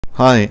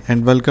Hi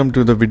and welcome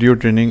to the video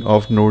training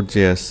of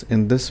Node.js.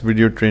 In this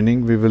video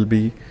training we will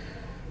be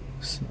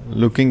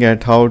looking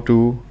at how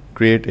to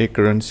create a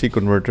currency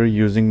converter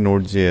using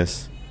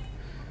Node.js.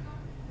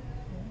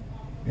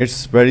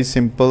 It's very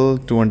simple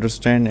to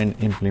understand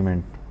and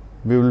implement.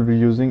 We will be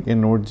using a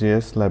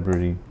Node.js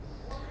library.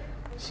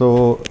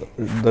 So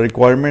the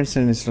requirements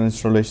and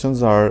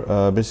installations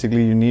are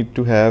basically you need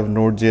to have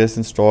Node.js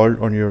installed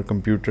on your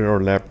computer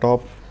or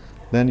laptop.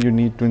 Then you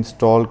need to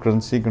install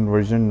currency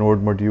conversion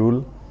node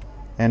module,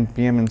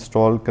 npm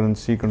install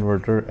currency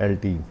converter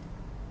lt.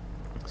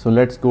 So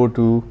let's go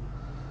to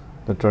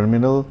the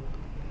terminal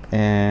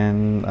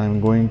and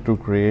I'm going to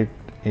create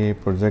a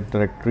project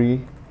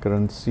directory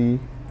currency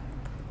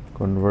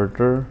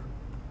converter.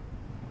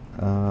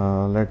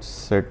 Let's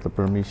set the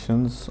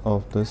permissions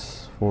of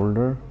this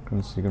folder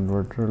currency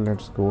converter.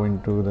 Let's go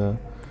into the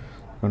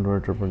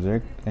converter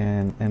project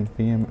and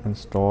npm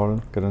install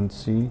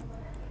currency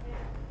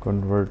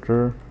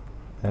converter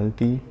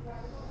lt.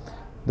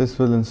 This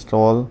will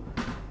install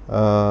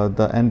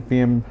the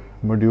npm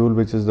module,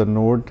 which is the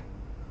node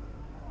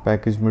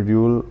package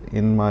module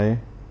in my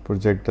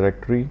project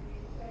directory,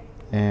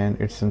 and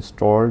it's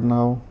installed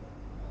now.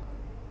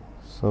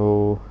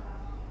 So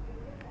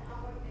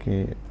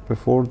okay,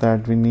 before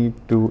that we need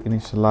to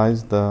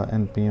initialize the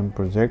npm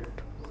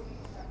project,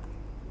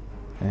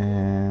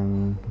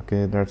 and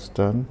okay, that's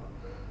done.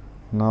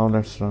 Now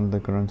let's run the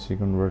currency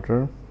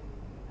converter.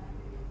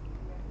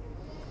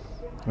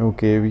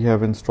 Okay, we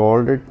have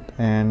installed it,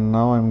 and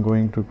now I'm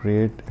going to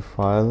create a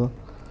file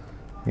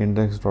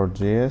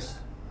index.js,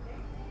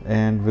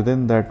 and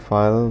within that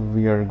file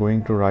we are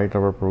going to write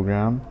our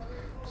program.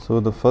 So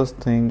the first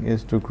thing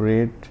is to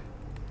create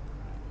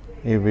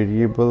a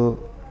variable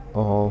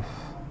of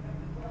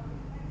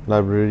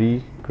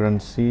library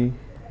currency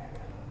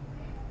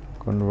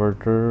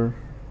converter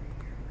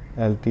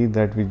lt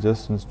that we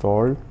just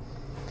installed.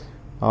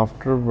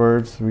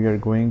 Afterwards we are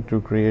going to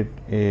create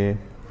a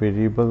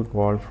variable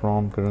called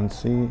from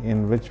currency,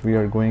 in which we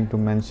are going to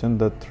mention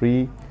the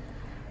three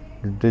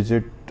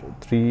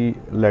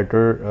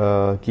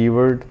letter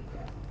keyword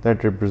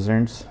that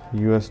represents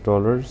US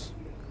dollars,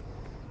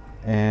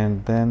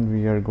 and then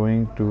we are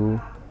going to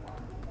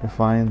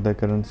define the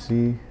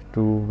currency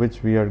to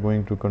which we are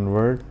going to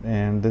convert,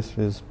 and this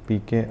is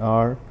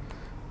PKR.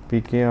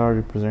 PKR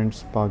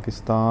represents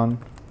Pakistan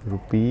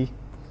rupee,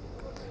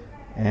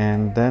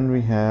 and then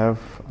we have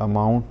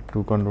amount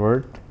to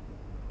convert.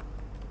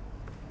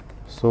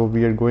 So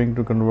we are going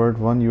to convert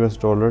 $1 US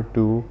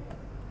to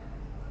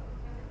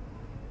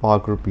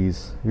Pak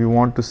rupees. We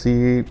want to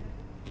see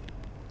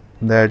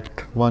that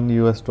 $1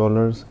 US,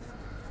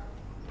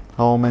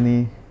 how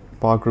many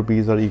Pak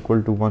rupees are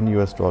equal to $1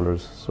 US.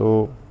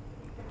 So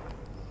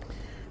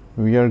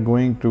we are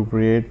going to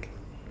create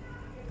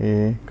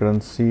a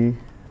currency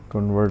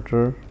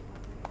converter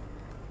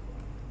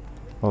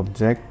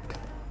object,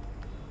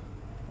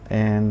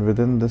 and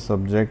within this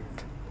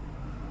object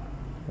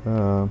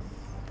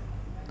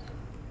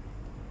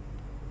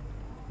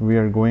we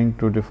are going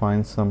to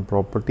define some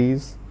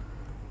properties,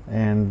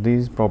 and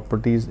these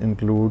properties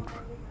include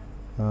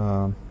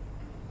from,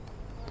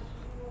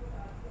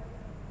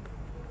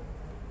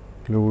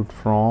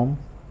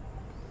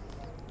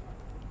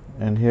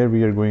 and here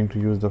we are going to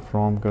use the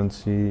from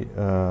currency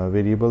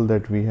variable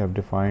that we have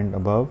defined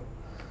above.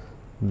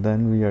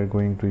 Then we are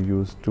going to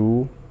use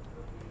to,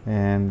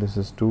 and this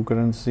is to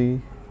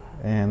currency,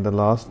 and the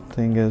last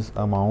thing is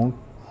amount,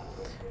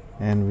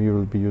 and we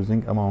will be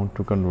using amount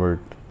to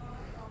convert.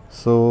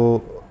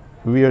 So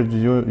we are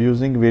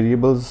using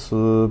variables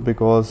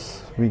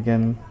because we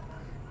can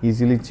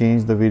easily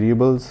change the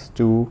variables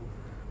to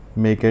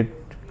make it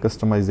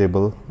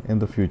customizable in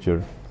the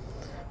future.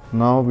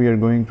 Now we are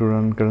going to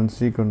run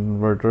currency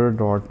converter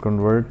dot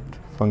convert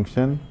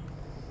function,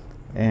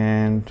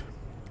 and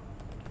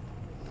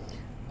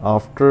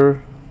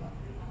after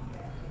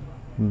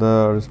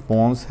the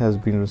response has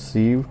been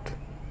received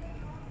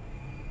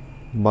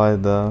by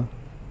the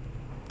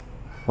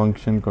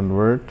function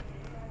convert,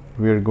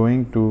 we are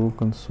going to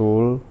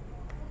console.log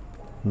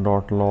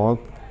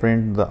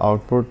print the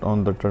output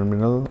on the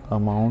terminal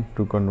amount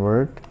to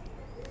convert,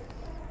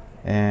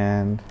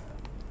 and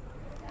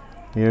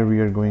here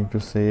we are going to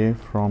say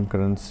from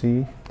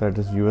currency, that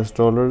is US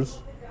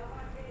dollars,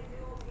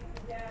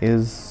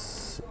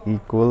 is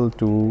equal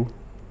to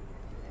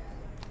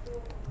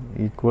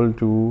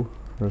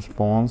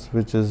response,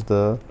 which is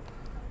the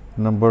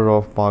number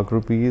of Pak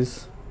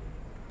rupees,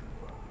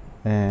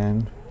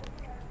 and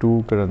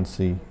to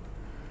currency.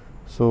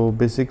 So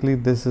basically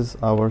this is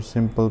our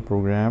simple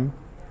program,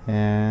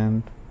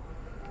 and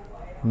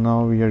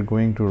now we are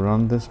going to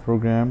run this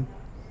program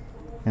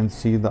and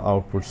see the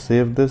output.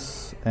 Save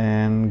this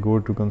and go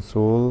to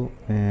console,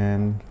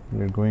 and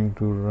we are going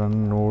to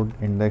run node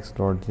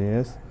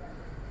index.js.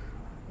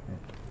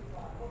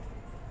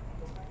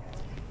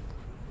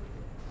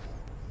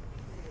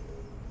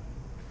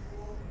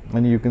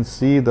 And you can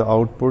see the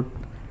output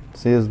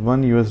says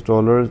 $1 US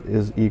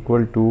is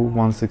equal to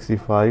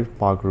 165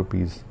 Pak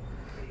rupees.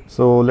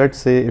 So let's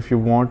say if you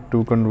want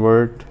to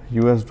convert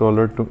US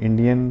dollar to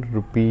Indian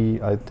rupee,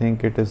 I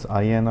think it is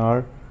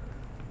INR,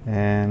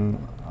 and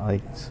I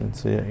can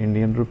say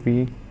Indian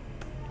rupee.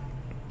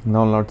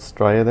 Now let's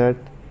try that.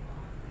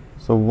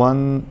 So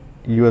 1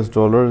 US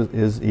dollar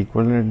is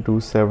equivalent to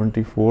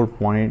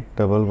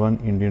 74.11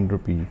 Indian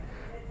rupee.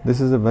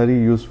 This is a very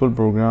useful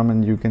program,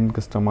 and you can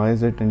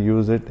customize it and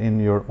use it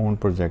in your own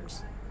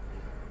projects.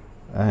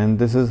 And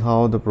this is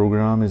how the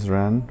program is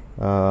run,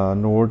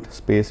 node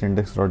space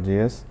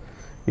index.js.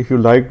 If you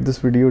liked this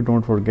video,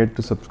 don't forget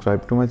to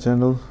subscribe to my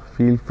channel.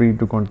 Feel free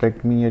to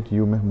contact me at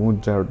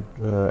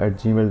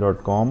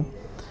umahmood@gmail.com.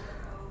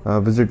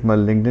 Visit my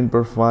LinkedIn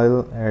profile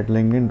at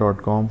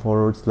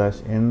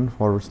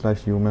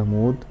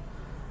linkedin.com/in/umahmood,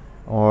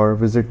 or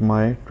visit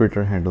my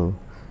Twitter handle.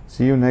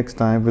 See you next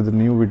time with a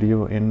new video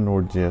in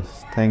Node.js.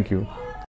 Thank you.